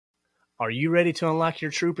Are you ready to unlock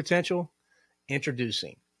your true potential?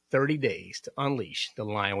 Introducing 30 Days to Unleash the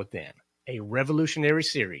Lion Within, a revolutionary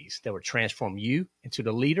series that will transform you into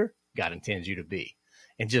the leader God intends you to be.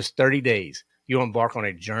 In just 30 days, you'll embark on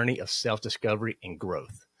a journey of self-discovery and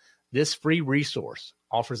growth. This free resource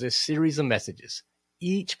offers a series of messages,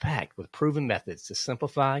 each packed with proven methods to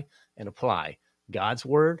simplify and apply God's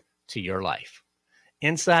Word to your life.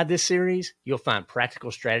 Inside this series, you'll find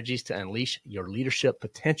practical strategies to unleash your leadership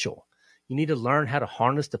potential. You need to learn how to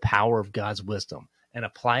harness the power of God's wisdom and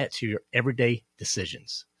apply it to your everyday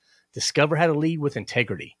decisions. Discover how to lead with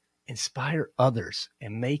integrity, inspire others,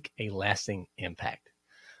 and make a lasting impact.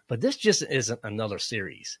 But this just isn't another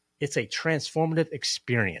series. It's a transformative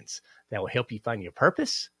experience that will help you find your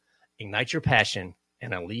purpose, ignite your passion,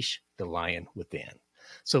 and unleash the lion within.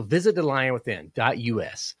 So visit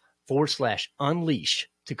thelionwithin.us/unleash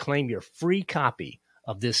to claim your free copy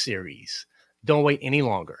of this series. Don't wait any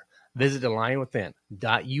longer. Visit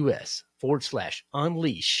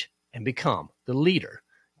thelionwithin.us/unleash and become the leader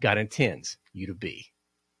God intends you to be.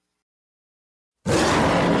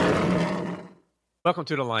 Welcome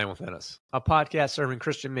to The Lion Within Us, a podcast serving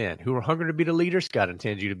Christian men who are hungry to be the leaders God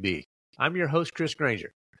intends you to be. I'm your host, Chris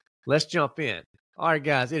Granger. Let's jump in. All right,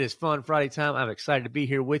 guys, it is Fun Friday time. I'm excited to be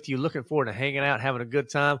here with you. Looking forward to hanging out, having a good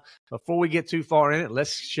time. Before we get too far in it,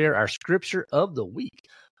 let's share our scripture of the week.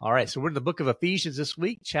 All right, so we're in the book of Ephesians this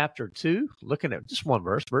week, chapter 2, looking at just one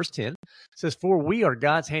verse, verse 10. It says, "For we are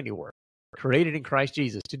God's handiwork, created in Christ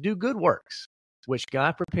Jesus to do good works, which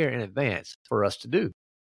God prepared in advance for us to do."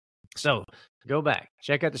 So go back,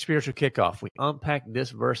 check out the spiritual kickoff. We unpacked this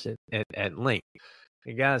verse at length.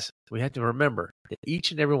 And guys, we have to remember that each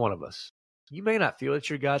and every one of us, you may not feel that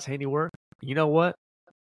you're God's handiwork. You know what?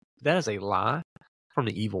 That is a lie from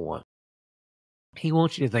the evil one. He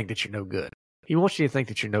wants you to think that you're no good. He wants you to think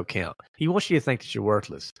that you're no count. He wants you to think that you're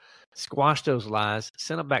worthless. Squash those lies.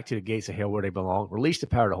 Send them back to the gates of hell where they belong. Release the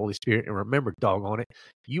power of the Holy Spirit. And remember, doggone it,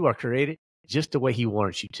 you are created just the way He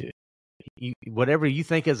wanted you to. Whatever you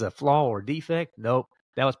think is a flaw or defect, nope,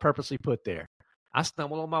 that was purposely put there. I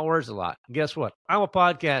stumble on my words a lot. And guess what? I'm a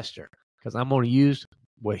podcaster because I'm going to use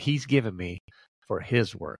what He's given me for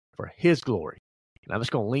His work, for His glory. And I'm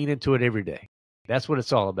just going to lean into it every day. That's what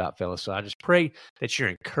it's all about, fellas. So I just pray that you're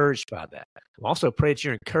encouraged by that. I also pray that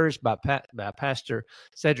you're encouraged by Pastor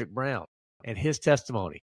Cedric Brown and his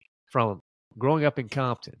testimony from growing up in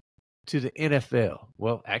Compton to the NFL.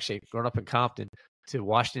 Well, actually, growing up in Compton to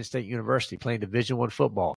Washington State University playing Division I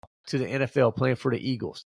football, to the NFL playing for the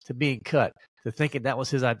Eagles, to being cut, to thinking that was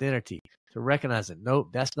his identity, to recognizing, nope,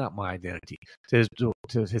 that's not my identity, to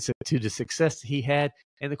the success he had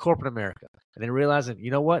in the corporate America, and then realizing,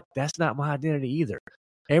 you know what, that's not my identity either.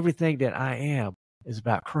 Everything that I am is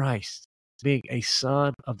about Christ, being a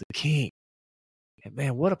son of the King. And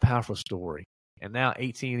man, what a powerful story. And now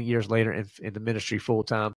 18 years later in the ministry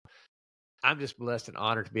full-time, I'm just blessed and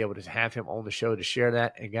honored to be able to have him on the show to share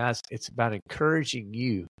that. And guys, it's about encouraging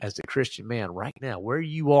you as the Christian man right now, where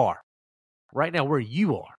you are.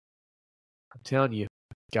 I'm telling you,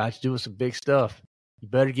 God's doing some big stuff. You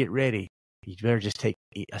better get ready. You better just take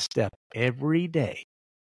a step every day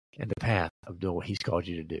in the path of doing what He's called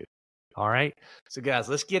you to do. All right? So guys,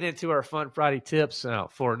 let's get into our Fun Friday tips.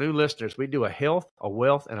 For new listeners, we do a health, a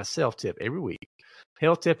wealth, and a self tip every week.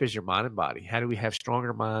 Health tip is your mind and body. How do we have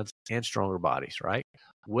stronger minds and stronger bodies, right?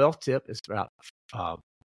 Wealth tip is about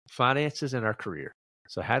finances in our career.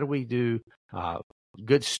 So how do we do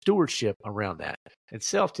good stewardship around that? And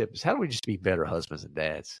self-tip is how do we just be better husbands and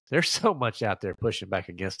dads? There's so much out there pushing back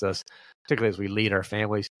against us, particularly as we lead our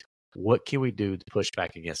families. What can we do to push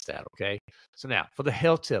back against that, okay? So now, for the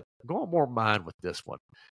health tip, I'm going more mind with this one.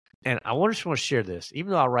 And I just want to share this,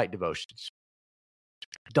 even though I write devotions.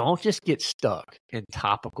 Don't just get stuck in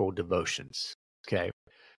topical devotions, okay?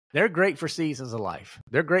 They're great for seasons of life.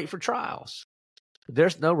 They're great for trials.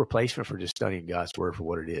 There's no replacement for just studying God's Word for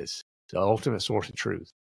what it is, the ultimate source of truth.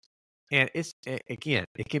 And it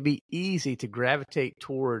can be easy to gravitate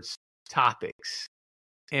towards topics.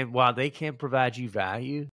 And while they can provide you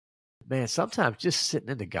value, man, sometimes just sitting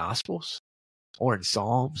in the Gospels or in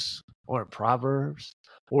Psalms or in Proverbs,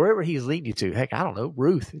 wherever He's leading you to, heck, I don't know,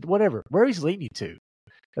 Ruth, whatever, where He's leading you to.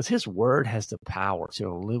 Because His Word has the power to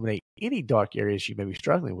illuminate any dark areas you may be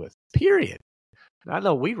struggling with, period. And I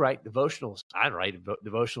know we write devotionals. I write a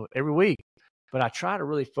devotional every week, but I try to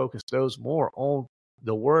really focus those more on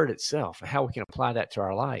the Word itself and how we can apply that to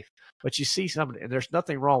our life. But you see something, and there's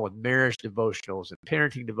nothing wrong with marriage devotionals and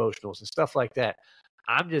parenting devotionals and stuff like that.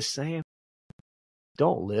 I'm just saying,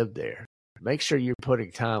 don't live there. Make sure you're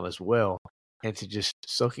putting time as well into just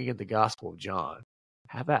soaking in the Gospel of John.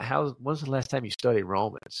 When's the last time you studied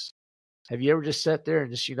Romans? Have you ever just sat there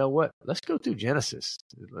and just, you know what? Let's go through Genesis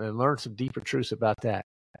and learn some deeper truths about that.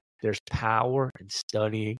 There's power in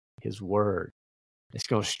studying his word. It's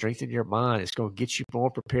going to strengthen your mind. It's going to get you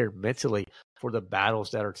more prepared mentally for the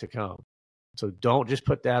battles that are to come. So don't just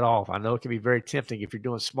put that off. I know it can be very tempting if you're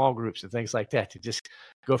doing small groups and things like that to just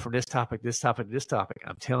go from this topic, this topic, this topic.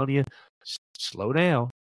 I'm telling you, slow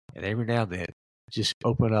down. And every now and then, just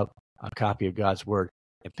open up a copy of God's word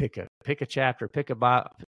and pick a chapter, pick a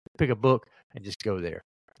book, and just go there.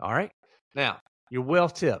 All right? Now, your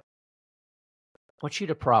wealth tip. I want you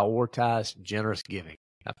to prioritize generous giving.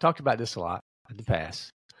 I've talked about this a lot in the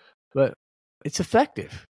past, but it's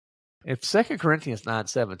effective. If 2 Corinthians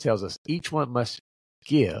 9:7 tells us each one must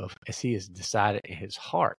give as he has decided in his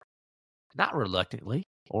heart, not reluctantly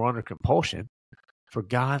or under compulsion, for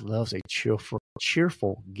God loves a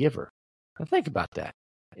cheerful giver. Now think about that.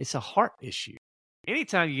 It's a heart issue.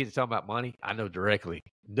 Anytime you get to talk about money, I know directly,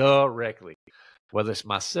 whether it's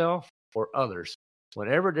myself or others,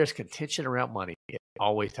 whenever there's contention around money, it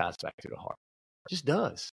always ties back to the heart. It just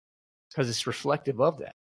does, because it's reflective of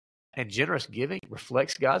that. And generous giving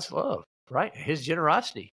reflects God's love, right? His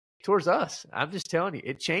generosity towards us. I'm just telling you,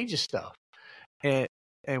 it changes stuff. And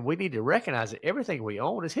we need to recognize that everything we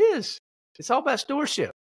own is his. It's all about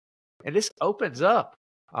stewardship. And this opens up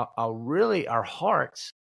our hearts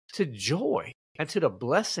to joy and to the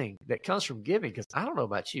blessing that comes from giving. Because I don't know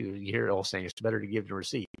about you. You hear it all saying it's better to give than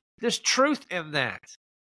receive. There's truth in that.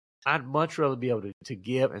 I'd much rather be able to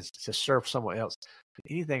give and to serve someone else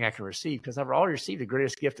than anything I can receive, because I've already received the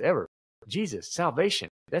greatest gift ever, Jesus, salvation.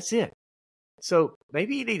 That's it. So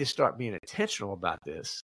maybe you need to start being intentional about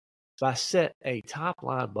this. So I set a top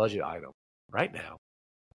line budget item right now,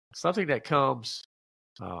 something that comes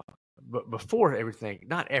before everything,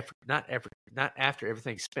 not after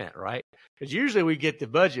everything's spent, right? Because usually we get the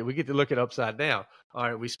budget, we get to look it upside down. All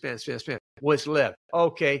right, we spend. What's left?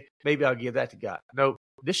 Okay, maybe I'll give that to God. No,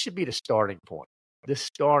 this should be the starting point.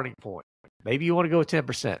 Maybe you want to go with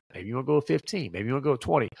 10%. Maybe you want to go with 15. Maybe you want to go with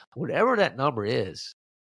 20. Whatever that number is,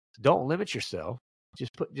 don't limit yourself.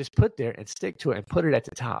 Just put there and stick to it and put it at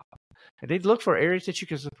the top. And then look for areas that you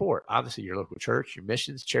can support. Obviously, your local church, your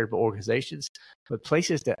missions, charitable organizations, but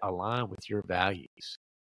places that align with your values.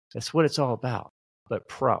 That's what it's all about. But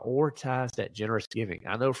prioritize that generous giving.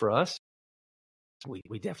 I know for us,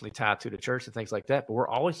 we definitely tie to the church and things like that, but we're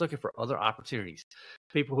always looking for other opportunities.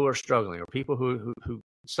 People who are struggling, or people who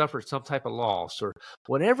suffered some type of loss, or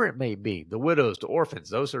whatever it may be. The widows, the orphans,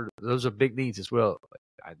 those are big needs as well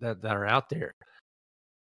that are out there.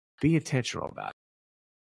 Be intentional about it.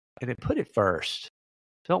 And then put it first.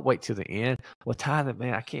 Don't wait till the end. Well, tithing,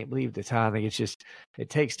 man, I can't believe the tithing. It's just,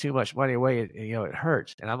 it takes too much money away, and it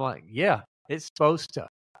hurts. And I'm like, yeah, it's supposed to.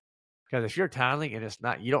 Because if you're tithing and it's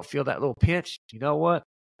not, you don't feel that little pinch, you know what?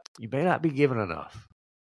 You may not be giving enough.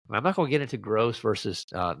 And I'm not going to get into gross versus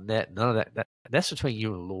net. None of that. That's between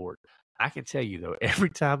you and the Lord. I can tell you, though, every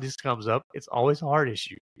time this comes up, it's always a hard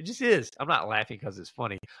issue. It just is. I'm not laughing because it's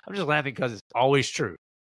funny. I'm just laughing because it's always true.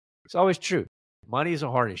 It's always true. Money is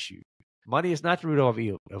a hard issue. Money is not the root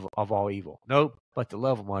of all evil. Nope, but the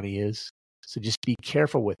love of money is. So just be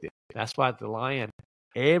careful with it. That's why at the Lion,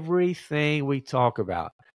 everything we talk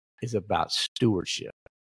about is about stewardship.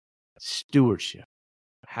 Stewardship.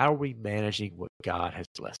 How are we managing what God has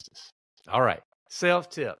blessed us? All right,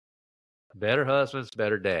 self-tip. Better husbands,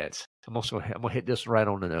 better dads. I'm going to hit this right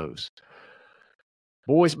on the nose.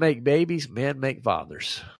 Boys make babies, men make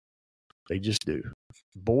fathers. They just do.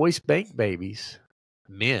 Boys make babies,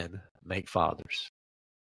 men make fathers.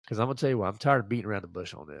 Because I'm going to tell you what, I'm tired of beating around the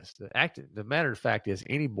bush on this. The matter of fact is,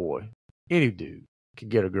 any boy, any dude can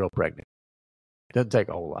get a girl pregnant. It doesn't take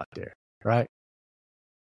a whole lot there, right?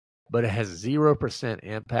 But it has 0%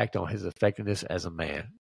 impact on his effectiveness as a man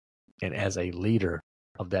and as a leader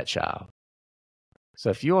of that child. So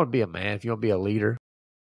if you want to be a man, if you want to be a leader,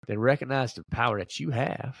 then recognize the power that you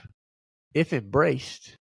have, if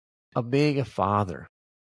embraced, of being a father.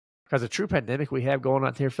 Because the true pandemic we have going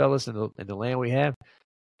on here, fellas, in the land we have,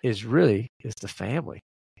 is the family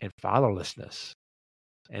and fatherlessness.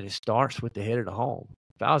 And it starts with the head of the home.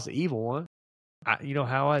 If I was the evil one, you know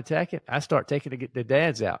how I attack it? I start taking the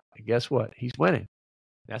dads out. And guess what? He's winning.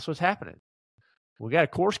 That's what's happening. We got to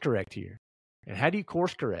course correct here. And how do you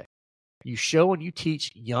course correct? You show and you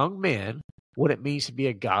teach young men what it means to be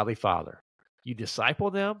a godly father. You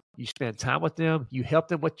disciple them. You spend time with them. You help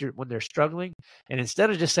them when they're struggling. And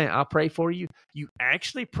instead of just saying, I'll pray for you, you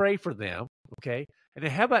actually pray for them, okay? And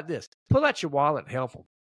then how about this? Pull out your wallet and help them.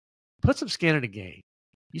 Put some skin in the game.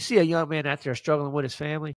 You see a young man out there struggling with his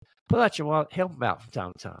family, pull out your wallet, help him out from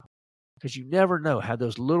time to time. Because you never know how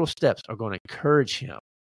those little steps are going to encourage him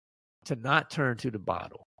to not turn to the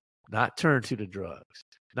bottle, not turn to the drugs,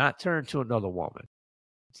 not turn to another woman,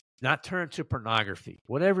 not turn to pornography,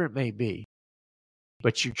 whatever it may be.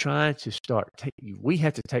 But you're trying to we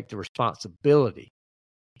have to take the responsibility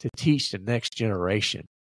to teach the next generation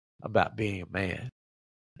about being a man.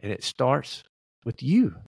 And it starts with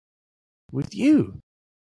you,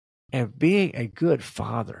 and being a good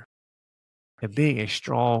father and being a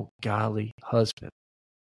strong, godly husband.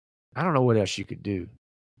 I don't know what else you could do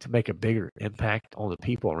to make a bigger impact on the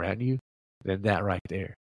people around you than that right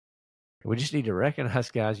there. We just need to recognize,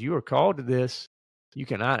 guys, you are called to this. You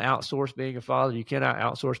cannot outsource being a father. You cannot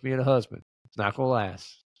outsource being a husband. It's not going to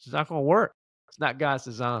last. It's not going to work. It's not God's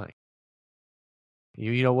design.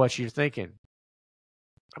 You know what you're thinking?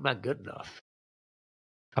 I'm not good enough.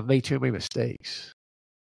 I've made too many mistakes.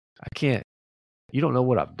 I can't. You don't know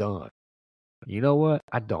what I've done. You know what?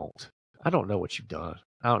 I don't. I don't know what you've done.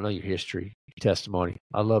 I don't know your history, your testimony.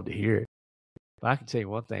 I'd love to hear it. But I can tell you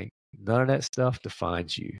one thing. None of that stuff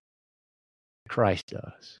defines you. Christ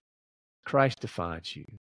does. Christ defines you.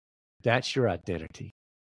 That's your identity.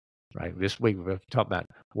 Right? This week we're talking about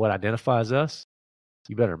what identifies us.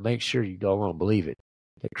 You better make sure you don't believe it,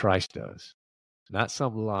 that Christ does. Not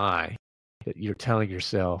some lie that you're telling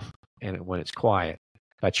yourself, and when it's quiet,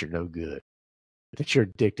 that you're no good, that you're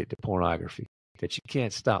addicted to pornography, that you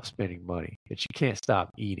can't stop spending money, that you can't stop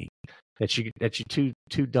eating, that you're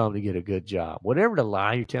too dumb to get a good job. Whatever the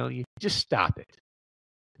lie you're telling you, just stop it.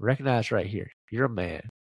 Recognize right here, you're a man.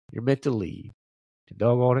 You're meant to lead. And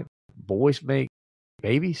doggone it, boys make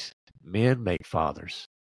babies, men make fathers.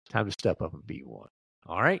 Time to step up and be one.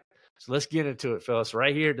 All right? So let's get into it, fellas.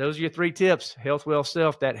 Right here, those are your 3 tips. Health, wealth,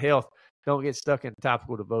 self. That health, don't get stuck in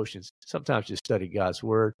topical devotions. Sometimes just study God's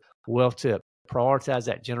word. Wealth tip, prioritize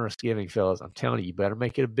that generous giving, fellas. I'm telling you, you better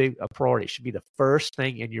make it a priority. It should be the first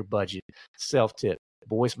thing in your budget. Self tip,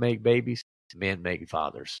 boys make babies, men make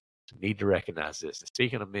fathers. You need to recognize this. And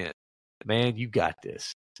speaking of men, man, you got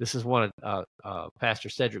this. This is one of Pastor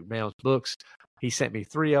Cedric Brown's books. He sent me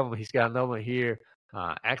 3 of them. He's got another one here.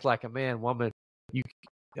 Act Like a Man, Woman.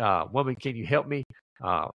 Woman, can you help me?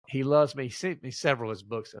 He loves me. He sent me several of his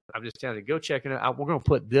books. I'm just telling you, go check it out. We're going to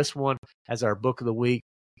put this one as our book of the week.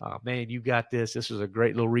 Man, you got this. This is a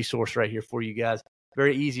great little resource right here for you guys.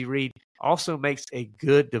 Very easy read. Also makes a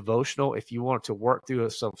good devotional if you want to work through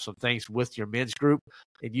some things with your men's group.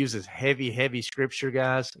 It uses heavy scripture,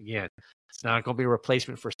 guys. Again, it's not going to be a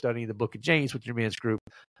replacement for studying the book of James with your men's group.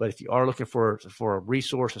 But if you are looking for a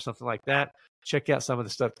resource or something like that, check out some of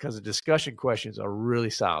the stuff because the discussion questions are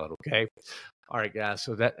really solid, okay? All right, guys.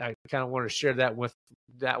 So that I kind of wanted to share that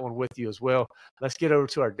one with you as well. Let's get over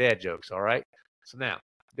to our dad jokes, all right? So now,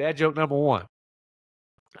 dad joke number 1.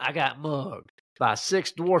 I got mugged by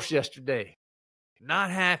 6 dwarfs yesterday.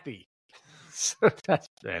 Not happy.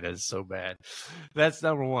 That is so bad. That's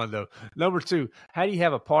number 1, though. Number 2, how do you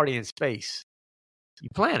have a party in space? You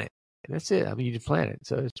plan it. That's it. I mean, you just plan it.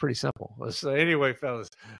 So it's pretty simple. So anyway, fellas,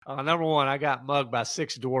 number 1, I got mugged by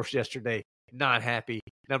 6 dwarfs yesterday. Not happy.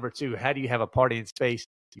 Number 2, how do you have a party in space?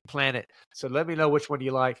 You plan it. So let me know which one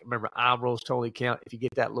you like. Remember, eye rolls totally count. If you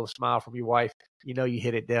get that little smile from your wife, you know you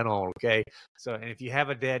hit it dead on, okay? So, and if you have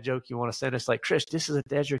a dad joke you want to send us, like, Chris, this is a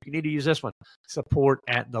dad joke. You need to use this one. Support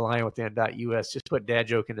at thelionwithin.us. Just put dad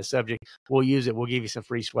joke in the subject. We'll use it. We'll give you some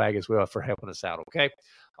free swag as well for helping us out, okay?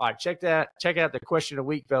 All right, check out the question of the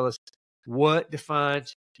week, fellas. What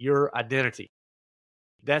defines your identity?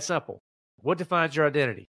 That's simple. What defines your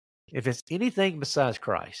identity? If it's anything besides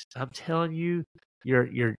Christ, I'm telling you, your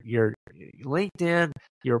LinkedIn,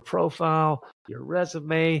 your profile, your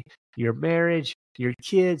resume, your marriage, your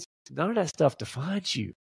kids, none of that stuff defines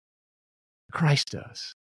you. Christ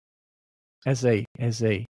does. As a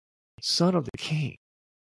son of the King.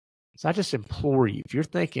 So I just implore you, if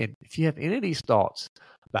you have any of these thoughts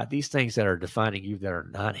about these things that are defining you that are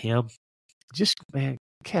not him, just, man,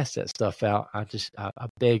 cast that stuff out. I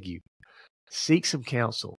beg you, seek some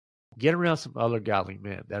counsel. Get around some other godly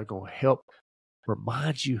men that are going to help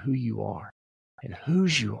remind you who you are and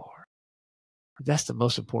whose you are. That's the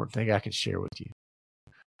most important thing I can share with you.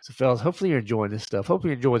 So, fellas, hopefully you're enjoying this stuff.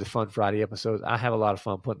 Hopefully you enjoy the Fun Friday episodes. I have a lot of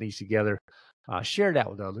fun putting these together. Share that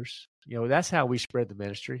with others. You know, that's how we spread the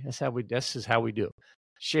ministry. This is how we do it.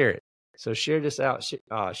 Share it. So share this out.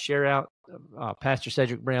 Share out Pastor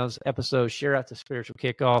Cedric Brown's episodes. Share out the spiritual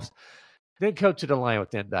kickoffs. Then go to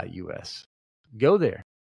thelionwithin.us. Go there.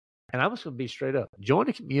 And I'm just going to be straight up. Join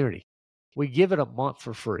the community. We give it a month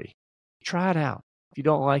for free. Try it out. If you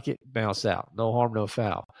don't like it, bounce out. No harm, no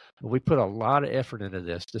foul. But we put a lot of effort into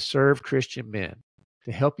this to serve Christian men,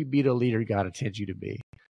 to help you be the leader God intends you to be.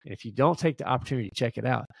 And if you don't take the opportunity to check it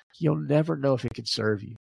out, you'll never know if it can serve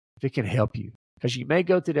you. if it can help you. Because you may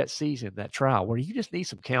go through that season, that trial, where you just need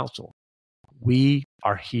some counsel. We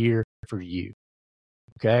are here for you.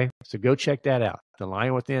 Okay? So go check that out,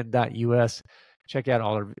 thelionwithin.us. Check out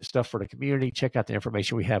all our stuff for the community. Check out the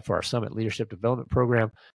information we have for our Summit Leadership Development Program.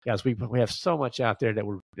 Guys, we have so much out there that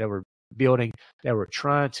we're building, that we're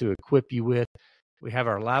trying to equip you with. We have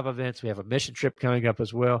our live events. We have a mission trip coming up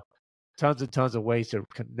as well. Tons and tons of ways to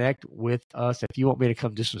connect with us. If you want me to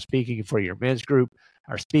come do some speaking for your men's group,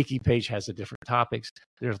 our speaking page has the different topics.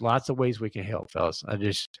 There's lots of ways we can help, fellas. I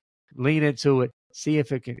just lean into it, see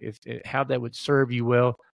if how that would serve you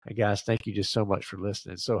well. And guys, thank you just so much for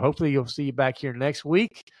listening. So hopefully you'll see you back here next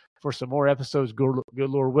week for some more episodes, good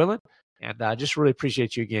Lord willing. And I just really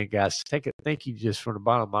appreciate you again, guys. Thank you just from the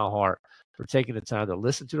bottom of my heart for taking the time to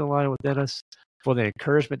listen to the Lion Within Us, for the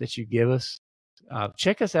encouragement that you give us.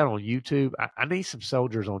 Check us out on YouTube. I need some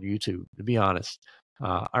soldiers on YouTube, to be honest.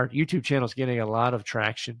 Our YouTube channel is getting a lot of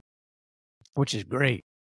traction, which is great.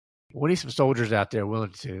 We need some soldiers out there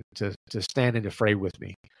willing to stand in the fray with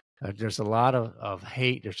me. There's a lot of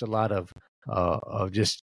hate. There's a lot of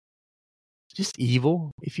just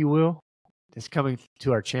evil, if you will, that's coming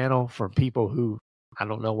to our channel from people who I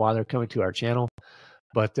don't know why they're coming to our channel.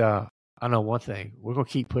 But I know one thing. We're going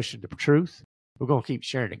to keep pushing the truth. We're going to keep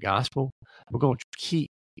sharing the gospel. We're going to keep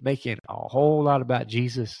making a whole lot about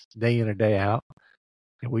Jesus day in and day out.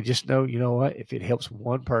 And we just know, you know what? If it helps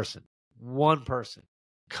one person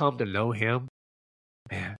come to know him,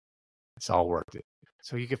 man, it's all worth it.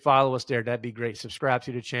 So you can follow us there. That'd be great. Subscribe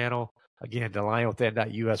to the channel. Again,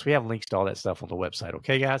 thelionwithin.us. We have links to all that stuff on the website.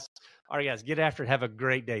 Okay, guys? All right, guys, get after it. Have a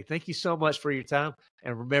great day. Thank you so much for your time.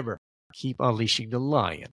 And remember, keep unleashing the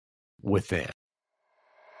lion within.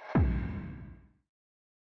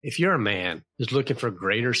 If you're a man who's looking for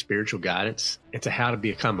greater spiritual guidance into how to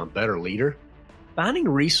become a better leader, finding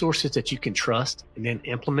resources that you can trust and then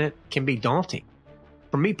implement can be daunting.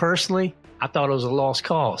 For me personally, I thought it was a lost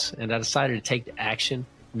cause, and I decided to take the action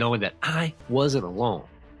knowing that I wasn't alone.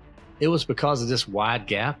 It was because of this wide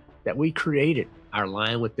gap that we created our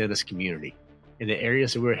Lion Within Us community, and the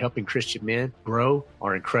areas that we're helping Christian men grow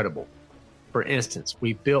are incredible. For instance,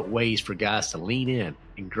 we built ways for guys to lean in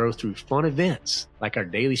and grow through fun events like our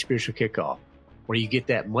daily spiritual kickoff, where you get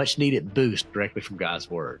that much needed boost directly from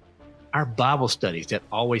God's Word. Our Bible studies that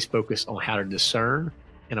always focus on how to discern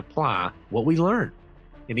and apply what we learn.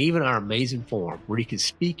 And even our amazing forum where you can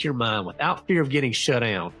speak your mind without fear of getting shut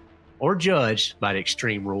down or judged by the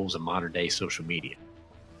extreme rules of modern day social media.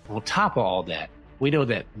 On top of all that, we know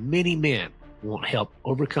that many men want help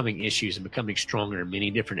overcoming issues and becoming stronger in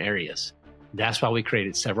many different areas. That's why we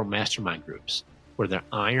created several mastermind groups where the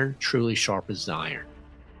iron truly sharpens the iron.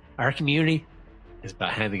 Our community is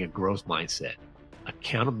about having a growth mindset,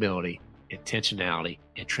 accountability, intentionality,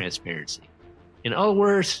 and transparency. In other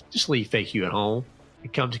words, just leave fake you at home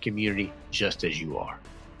and come to community just as you are.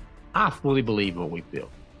 I fully believe in what we've built.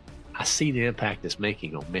 I see the impact it's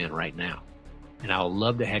making on men right now, and I would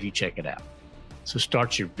love to have you check it out. So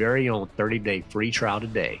start your very own 30-day free trial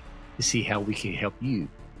today to see how we can help you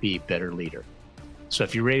be a better leader. So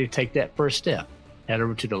if you're ready to take that first step, head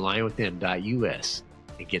over to thelionwithin.us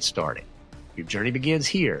and get started. Your journey begins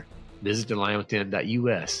here. Visit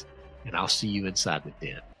thelionwithin.us, and I'll see you inside the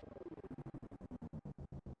den.